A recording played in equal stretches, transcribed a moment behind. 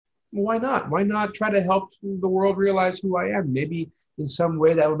why not? Why not try to help the world realize who I am? Maybe in some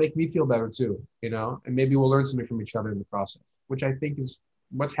way that will make me feel better too, and maybe we'll learn something from each other in the process, which I think is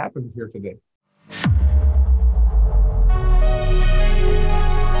what's happened here today.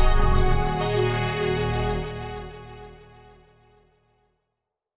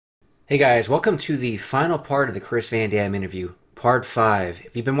 Hey guys, welcome to the final part of the Kris Van Damme interview, part 5.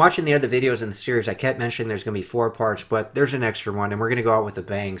 If you've been watching the other videos in the series, I kept mentioning there's going to be 4 parts, but there's an extra one, and we're going to go out with a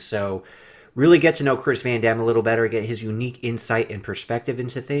bang. So really get to know Kris Van Damme a little better, get his unique insight and perspective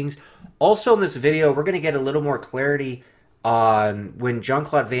into things. Also in this video, we're going to get a little more clarity on when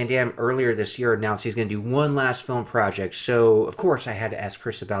Jean-Claude Van Damme earlier this year announced he's going to do one last film project. So, of course, I had to ask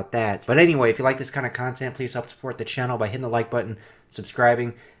Kris about that. But anyway, if you like this kind of content, please help support the channel by hitting the like button,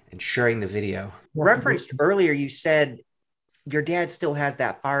 subscribing, and sharing the video. Referenced earlier, you said your dad still has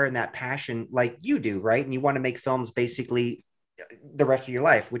that fire and that passion like you do, right? And you want to make films basically the rest of your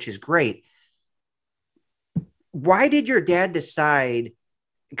life, which is great. Why did your dad decide,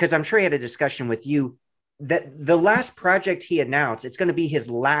 because I'm sure he had a discussion with you, that the last project he announced, it's going to be his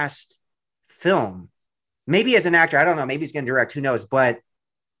last film? Maybe as an actor, I don't know, maybe he's going to direct, who knows, but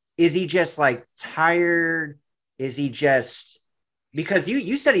is he just like tired? Is he just... Because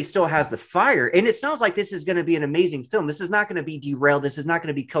you said he still has the fire, and it sounds like this is going to be an amazing film. This is not going to be derailed. This is not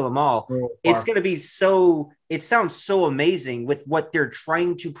going to be kill 'em all. It's going to be so, it sounds so amazing with what they're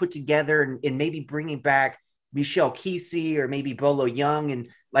trying to put together, and maybe bringing back Michelle Kesey or maybe Bolo Young and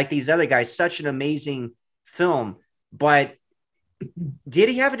like these other guys. Such an amazing film. But did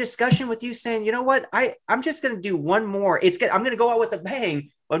he have a discussion with you saying, you know what, I'm just going to do one more. I'm going to go out with a bang,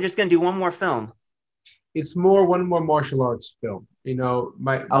 but I'm just going to do one more film. It's one more martial arts film.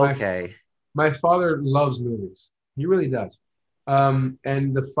 My father loves movies. He really does. And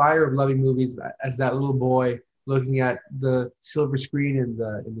the fire of loving movies as that little boy looking at the silver screen in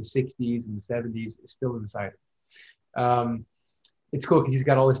the 60s and the 70s is still inside him. It's cool because he's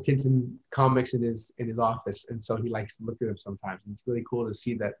got all his Tintin comics in his office, and so he likes to look at them sometimes. And it's really cool to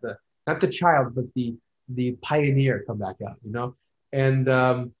see that not the child, but the pioneer come back out, And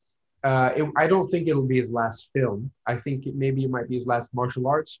I don't think it'll be his last film. I think it might be his last martial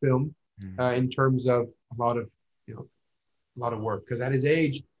arts film, in terms of a lot of work. Because at his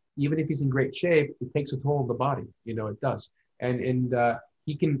age, even if he's in great shape, it takes a toll on the body. It does, and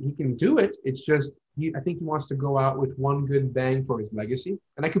he can do it. It's just I think he wants to go out with one good bang for his legacy,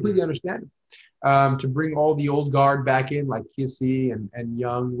 and I completely understand him. To bring all the old guard back in, like Kesey and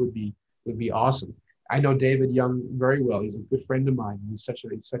Young, would be awesome. I know David Young very well. He's a good friend of mine. He's such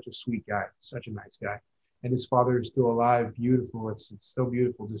a sweet guy, such a nice guy. And his father is still alive. Beautiful. It's so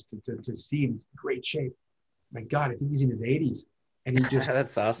beautiful just to see him. He's in great shape. My God, I think he's in his 80s. And he just...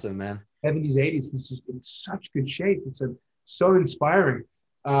 That's awesome, man. 70s, 80s. He's just in such good shape. It's so inspiring.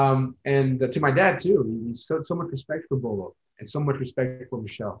 And to my dad, too. He's so much respect for Bolo and so much respect for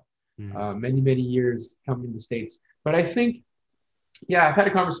Michelle. Many, many years coming to the States. But I think, yeah, I've had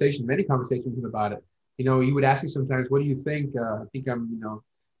many conversations with him about it. He would ask me sometimes, what do you think? I think I'm,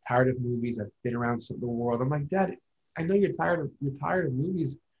 tired of movies. I've been around the world. I'm like, Dad, I know you're tired of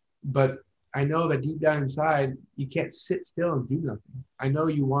movies, but I know that deep down inside, you can't sit still and do nothing. I know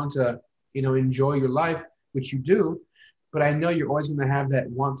you want to, enjoy your life, which you do, but I know you're always going to have that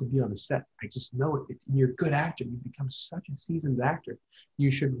want to be on the set. I just know it. You're a good actor. You've become such a seasoned actor. You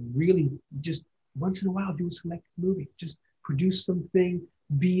should really just once in a while do a selected movie. Just produce something,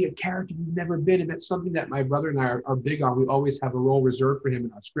 be a character you've never been. And that's something that my brother and I are big on. We always have a role reserved for him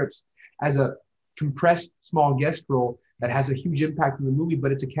in our scripts as a compressed small guest role that has a huge impact in the movie,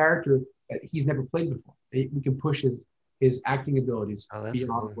 but it's a character that he's never played before. We can push his acting abilities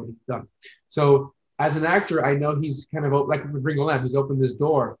beyond what he's done. So as an actor, I know he's kind of like with Ringo Lamb, he's opened this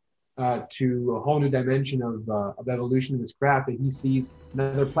door to a whole new dimension of evolution of his craft, that he sees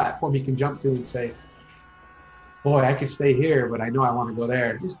another platform he can jump to and say, boy, I could stay here, but I know I want to go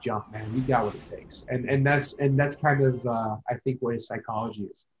there. Just jump, man. We got what it takes. And that's kind of, I think, what his psychology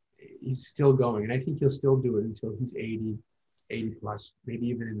is. He's still going, and I think he'll still do it until he's 80 plus, maybe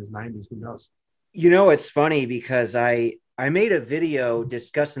even in his 90s. Who knows? It's funny because I made a video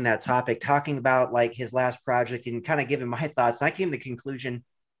discussing that topic, talking about like his last project and kind of giving my thoughts. And I came to the conclusion,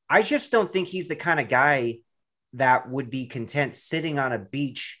 I just don't think he's the kind of guy that would be content sitting on a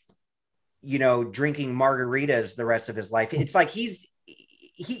beach, drinking margaritas the rest of his life. It's like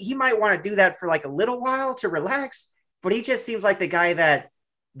he might want to do that for like a little while to relax, but he just seems like the guy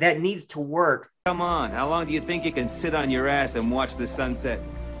that needs to work. Come on, how long do you think you can sit on your ass and watch the sunset?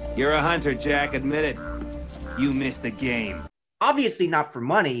 You're a hunter, Jack, admit it. You missed the game. Obviously not for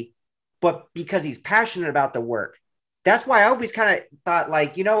money, but because he's passionate about the work. that's why I always kind of thought,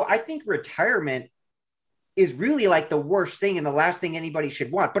 like, you know, I think retirement is really like the worst thing and the last thing anybody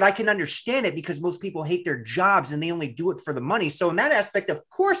should want. But I can understand it because most people hate their jobs and they only do it for the money. So in that aspect, of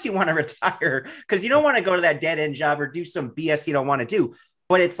course you want to retire because you don't want to go to that dead end job or do some BS you don't want to do.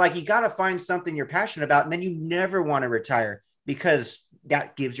 But it's like you got to find something you're passionate about, and then you never want to retire because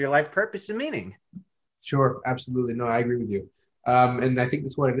that gives your life purpose and meaning. Sure, absolutely. No, I agree with you. And I think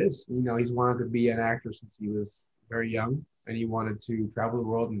that's what it is. You know, he's wanted to be an actor since he was very young, and he wanted to travel the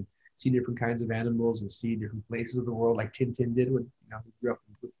world and see different kinds of animals and see different places of the world, like Tintin did when, you know, he grew up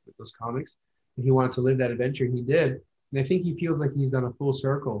with those comics. And he wanted to live that adventure, and he did. And I think he feels like he's done a full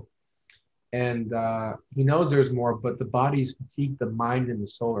circle. And he knows there's more, but the body's fatigued, the mind and the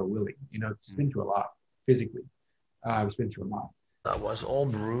soul are willing. You know, it's been through a lot physically. It's been through a lot. I was all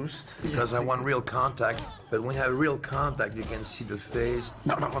bruised because I want real contact. But when you have real contact, you can see the face,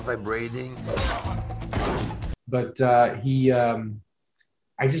 not vibrating. But I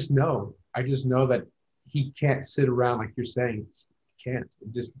just know that he can't sit around like you're saying. He can't.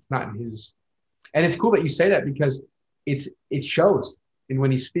 It's not in his. And it's cool that you say that because it shows in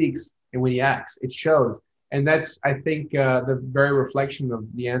when he speaks and when he acts. It shows, and that's, I think, the very reflection of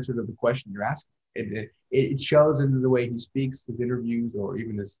the answer to the question you're asking. It shows in the way he speaks, his interviews, or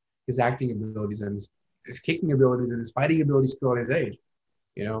even his acting abilities and his kicking abilities and his fighting abilities still at his age.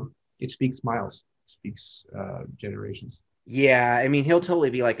 You know, it speaks miles, speaks generations. Yeah, I mean, he'll totally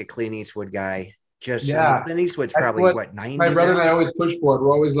be like a Clint Eastwood guy. Just, Yeah. I mean, Clint Eastwood's probably, what, 90 My brother now? and I always push for it.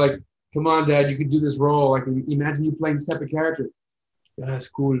 We're always like, come on, Dad, you can do this role. Like, imagine you playing this type of character. Yeah, that's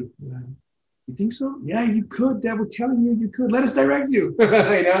cool. You think so? Yeah, you could, Dad. We're telling you could. Let us direct you. You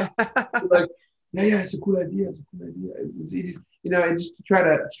know? Like, yeah, it's a cool idea. It's a cool idea. It's, you know, and just to try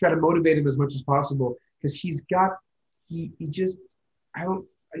to motivate him as much as possible, because he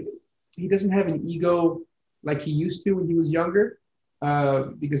doesn't have an ego like he used to when he was younger,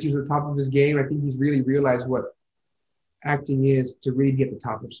 because he was at the top of his game. I think he's really realized what acting is to really get the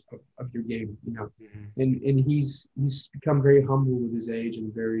top of your game, you know. Mm-hmm. And he's become very humble with his age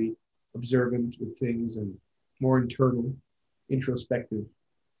and very observant with things and more internal, introspective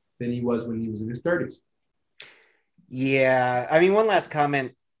than he was when he was in his 30s. Yeah, I mean, one last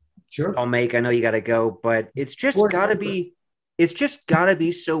comment Sure. I'll make. I know you got to go, but it's just got to be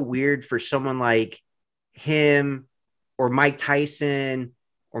so weird for someone like him or Mike Tyson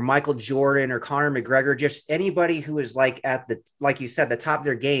or Michael Jordan or Conor McGregor, just anybody who is like at the, like you said, the top of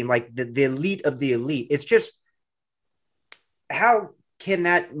their game, like the elite of the elite. It's just, how can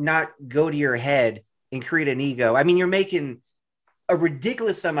that not go to your head and create an ego? I mean, you're making a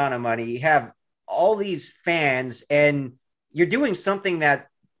ridiculous amount of money. You have all these fans and you're doing something that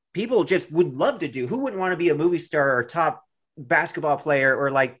people just would love to do. Who wouldn't want to be a movie star or top basketball player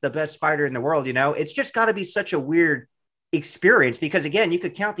or like the best fighter in the world? You know, it's just got to be such a weird experience because, again, you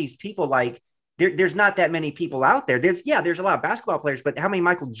could count these people, like there's not that many people out there. There's a lot of basketball players, but how many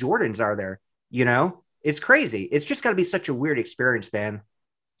Michael Jordans are there? You know, it's crazy. It's just got to be such a weird experience, man.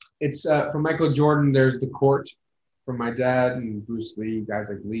 It's for Michael Jordan, there's the court. For my dad and Bruce Lee, guys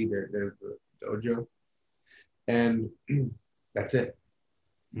like Lee, there's the dojo, and that's it.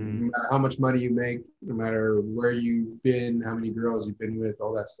 No matter how much money you make, no matter where you've been, how many girls you've been with,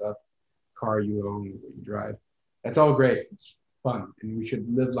 all that stuff, car you own, what you drive, that's all great. It's fun, and we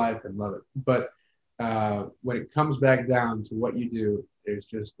should live life and love it. But when it comes back down to what you do, there's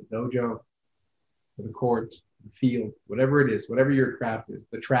just the dojo, the court, the field, whatever it is, whatever your craft is,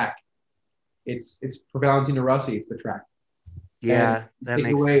 the track. It's for Valentino Rossi, it's the track. Yeah, that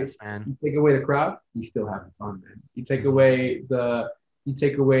makes sense, man. You take away the crowd, he's still having fun, man. You take away the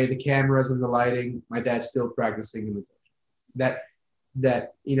cameras and the lighting, my dad's still practicing in the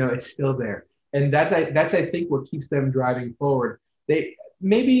that you know, it's still there. And that's I think what keeps them driving forward. They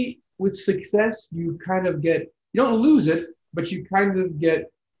maybe with success you kind of get, you don't lose it, but you kind of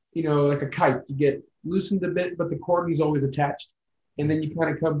get, you know, like a kite, you get loosened a bit, but the cordon is always attached. And then you kind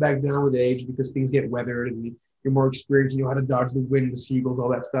of come back down with age because things get weathered and you're more experienced. You know how to dodge the wind, the seagulls, all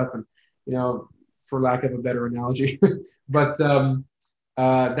that stuff. And, you know, for lack of a better analogy, but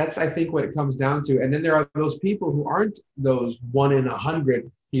that's, I think, what it comes down to. And then there are those people who aren't those 1 in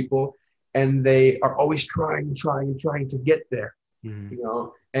 100 people, and they are always trying to get there, you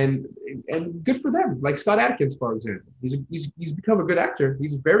know, and good for them. Like Scott Adkins, for example, he's become a good actor.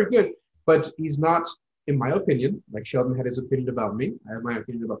 He's very good, but he's not, in my opinion, like Sheldon had his opinion about me. I have my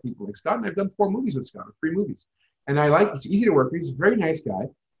opinion about people like Scott, and I've done 4 movies with Scott, 3 movies. And he's easy to work with. He's a very nice guy,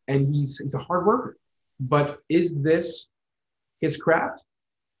 and he's a hard worker. But is this his craft?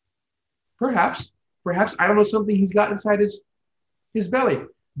 Perhaps. I don't know, something he's got inside his belly.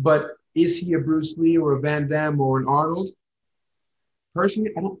 But is he a Bruce Lee or a Van Damme or an Arnold?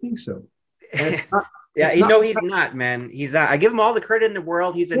 Personally, I don't think so. And it's not. Yeah, it's you not, know he's not, man. He's not. I give him all the credit in the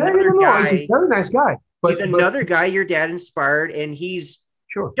world. He's yeah, another no, guy. he's a very nice guy. But, he's another guy your dad inspired, and he's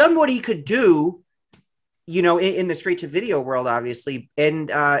sure done what he could do, you know, in the straight to video world, obviously. And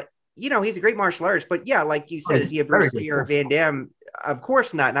you know, he's a great martial artist. But yeah, like you said, is he a Bruce Lee or a Van Damme? Of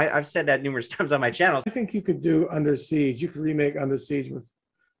course not. And I've said that numerous times on my channel. I think you could do Under Siege. You could remake Under Siege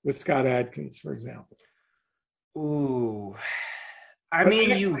with Scott Adkins, for example. Ooh. I mean,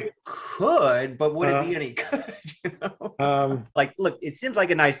 you could, but would it be any good? You know? Like, look, it seems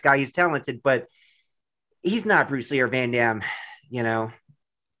like a nice guy. He's talented, but he's not Bruce Lee or Van Damme, you know.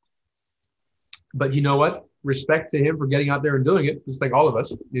 But you know what? Respect to him for getting out there and doing it, just like all of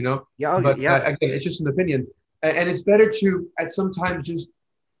us, you know. Yeah, but yeah. Again, it's just an opinion, and it's better to at some time just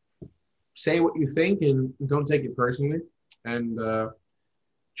say what you think and don't take it personally, and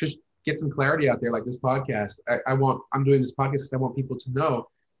just get some clarity out there, like this podcast. I'm doing this podcast because I want people to know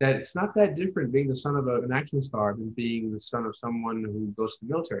that it's not that different being the son of an action star than being the son of someone who goes to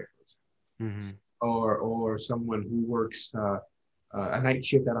the military, or someone who works a night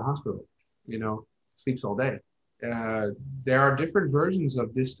shift at a hospital, you know, sleeps all day. There are different versions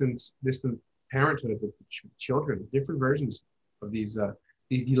of distant parenthood with children, different versions of these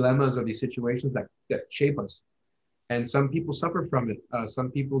dilemmas or these situations that shape us. And some people suffer from it. Some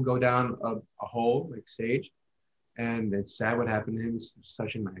people go down a hole like Sage, and it's sad what happened to him. He's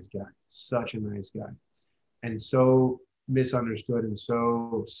such a nice guy, and so misunderstood and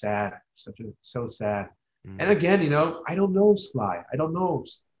so sad, so sad. And again, you know, I don't know Sly. I don't know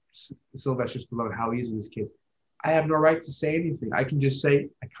Sylvester Stallone, how he is with his kids. I have no right to say anything. I can just say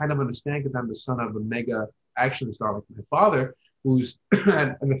I kind of understand because I'm the son of a mega action star like my father, who's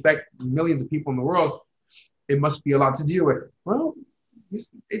and affect millions of people in the world. It must be a lot to deal with. Well,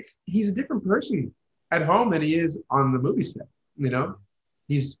 he's a different person at home than he is on the movie set. You know,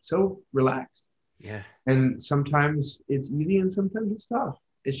 he's so relaxed. Yeah. And sometimes it's easy and sometimes it's tough.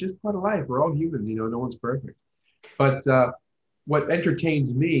 It's just part of life. We're all humans. You know, no one's perfect. But what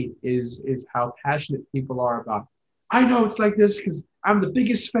entertains me is how passionate people are about. I know it's like this because I'm the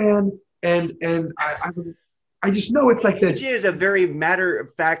biggest fan, and I just know it's like that. He is a very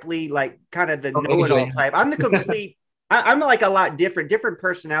matter-of-factly, like kind of the know-it-all type. I'm the complete. I'm like a lot different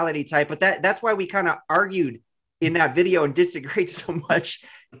personality type, but that's why we kind of argued in that video and disagreed so much.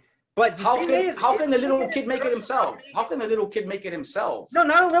 But how can the little kid make it himself? How can the little kid make it himself? No,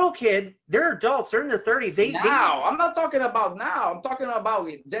 not a little kid. They're adults. They're in their 30s. I'm not talking about now. I'm talking about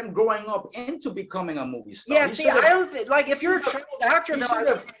them growing up into becoming a movie star. Yeah, see, I don't like if you're a child actor,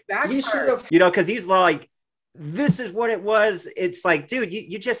 he should have, you know, because he's like, this is what it was. It's like, dude,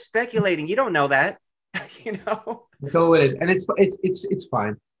 you're just speculating. You don't know that, you know. So it is, and it's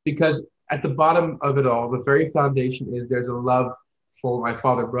fine because at the bottom of it all, the very foundation is there's a love for what my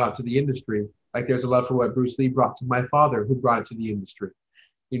father brought to the industry. Like there's a love for what Bruce Lee brought to my father, who brought it to the industry,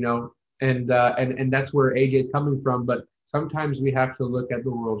 you know, and that's where AJ is coming from. But sometimes we have to look at the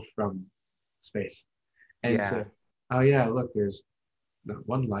world from space and say, oh yeah, look, there's not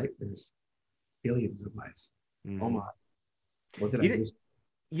one light, there's billions of lights. Oh my, what did I do?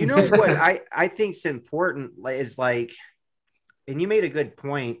 You know what I think is important is like, and you made a good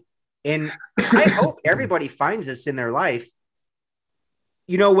point, and I hope everybody finds this in their life.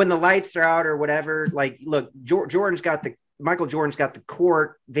 You know, when the lights are out or whatever, like, look, Michael Jordan's got the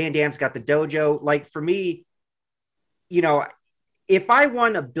court, Van Damme's got the dojo. Like for me, you know, if I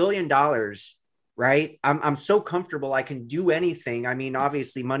won $1 billion, right, I'm so comfortable I can do anything. I mean,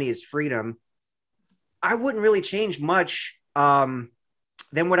 obviously money is freedom. I wouldn't really change much than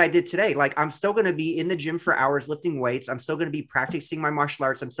what I did today. Like I'm still going to be in the gym for hours lifting weights. I'm still going to be practicing my martial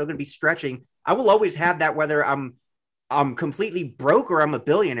arts. I'm still going to be stretching. I will always have that, whether I'm completely broke or I'm a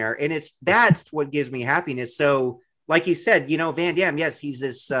billionaire. And that's what gives me happiness. So like you said, you know, Van Damme, yes, he's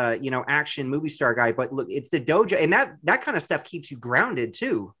this, you know, action movie star guy, but look, it's the dojo and that kind of stuff keeps you grounded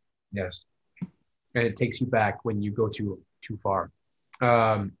too. Yes. And it takes you back when you go too far.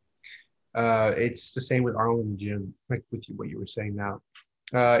 It's the same with Arnold and Jim, like with what you were saying now.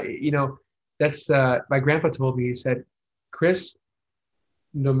 You know, that's my grandpa told me, he said, Kris,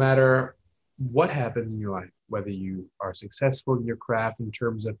 no matter what happens in your life, whether you are successful in your craft in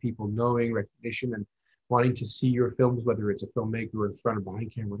terms of people knowing, recognition, and wanting to see your films, whether it's a filmmaker or in front or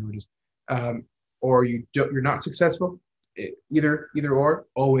behind camera, whatever it is, or you're not successful, either or,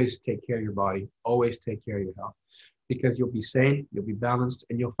 always take care of your body, always take care of your health, because you'll be sane, you'll be balanced,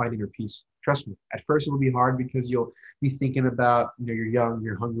 and you'll find inner peace. Trust me. At first, it will be hard because you'll be thinking about, you know, you're young,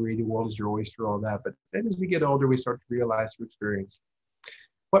 you're hungry, the world is your oyster, all that. But then as we get older, we start to realize through experience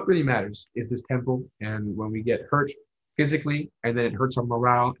what really matters is this temple. And when we get hurt physically, and then it hurts our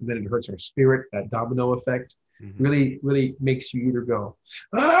morale, and then it hurts our spirit, that domino effect really makes you either go,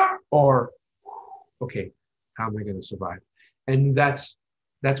 or, okay, how am I going to survive? And that's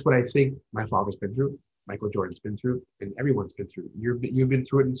what I think my father's been through, Michael Jordan's been through, and everyone's been through. You've been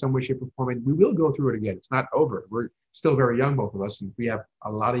through it in some way, shape, or form, and we will go through it again. It's not over. We're still very young, both of us, and we have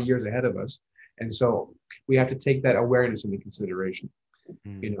a lot of years ahead of us. And so we have to take that awareness into consideration.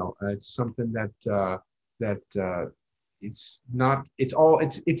 You know, it's something that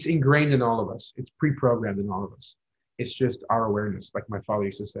it's ingrained in all of us. It's pre-programmed in all of us. It's just our awareness, like my father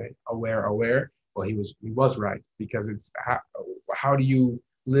used to say, aware. Well, he was right, because it's how do you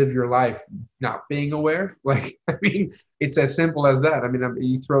live your life not being aware? Like, I mean, it's as simple as that. I mean,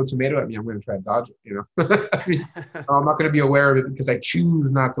 you throw a tomato at me, I'm going to try to dodge it, you know. I mean, I'm not going to be aware of it because I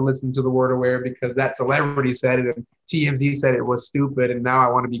choose not to listen to the word aware because that celebrity said it and TMZ said it was stupid and now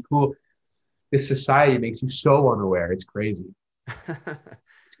I want to be cool. This society makes you so unaware. It's crazy.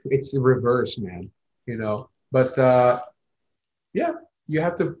 It's the reverse, man, you know. But yeah, you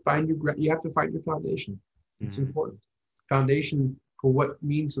have to find your foundation. It's important. Foundation for what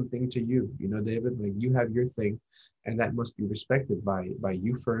means something to you, you know, David. Like, you have your thing, and that must be respected by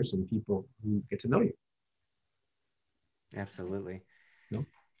you first and people who get to know you. Absolutely. No?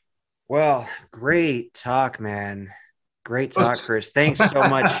 Well, great talk, man. Great talk, Kris. Thanks so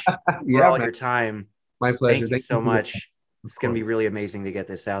much for all your time. My pleasure. Thank you so much. It's going to be really amazing to get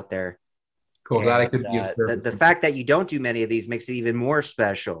this out there. Cool. And, Glad I could be the fact that you don't do many of these makes it even more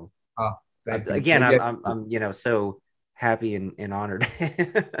special. Again, I'm you know, so happy and honored.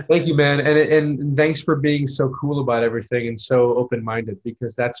 Thank you, man. And thanks for being so cool about everything and so open-minded,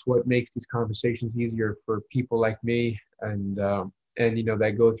 because that's what makes these conversations easier for people like me and you know,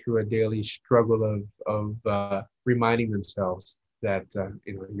 that go through a daily struggle of reminding themselves that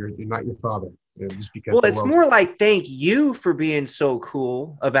you know, you're not your father, you know, just because. Well, it's more like thank you for being so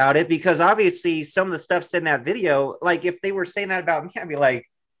cool about it, because obviously some of the stuff said in that video, like if they were saying that about me, I'd be like,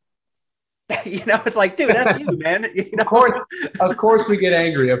 you know, it's like, dude, that's you, man. You know? Of course we get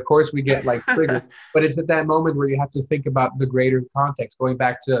angry. Of course we get like triggered. But it's at that moment where you have to think about the greater context, going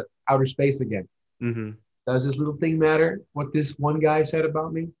back to outer space again. Does this little thing matter, what this one guy said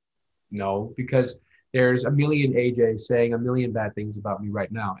about me? No, because there's a million AJs saying a million bad things about me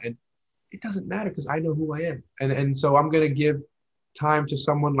right now. And it doesn't matter because I know who I am. And so I'm going to give time to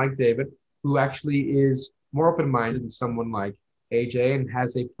someone like David, who actually is more open-minded than someone like AJ and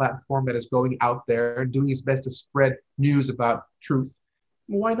has a platform that is going out there and doing his best to spread news about truth.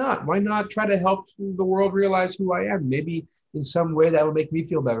 Why not? Why not try to help the world realize who I am? Maybe in some way that will make me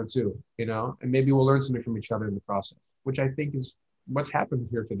feel better too, you know, and maybe we'll learn something from each other in the process, which I think is what's happened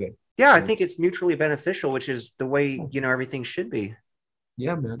here today. Yeah, I think it's mutually beneficial, which is the way, you know, everything should be.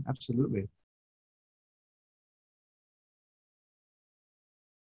 Yeah, man, absolutely.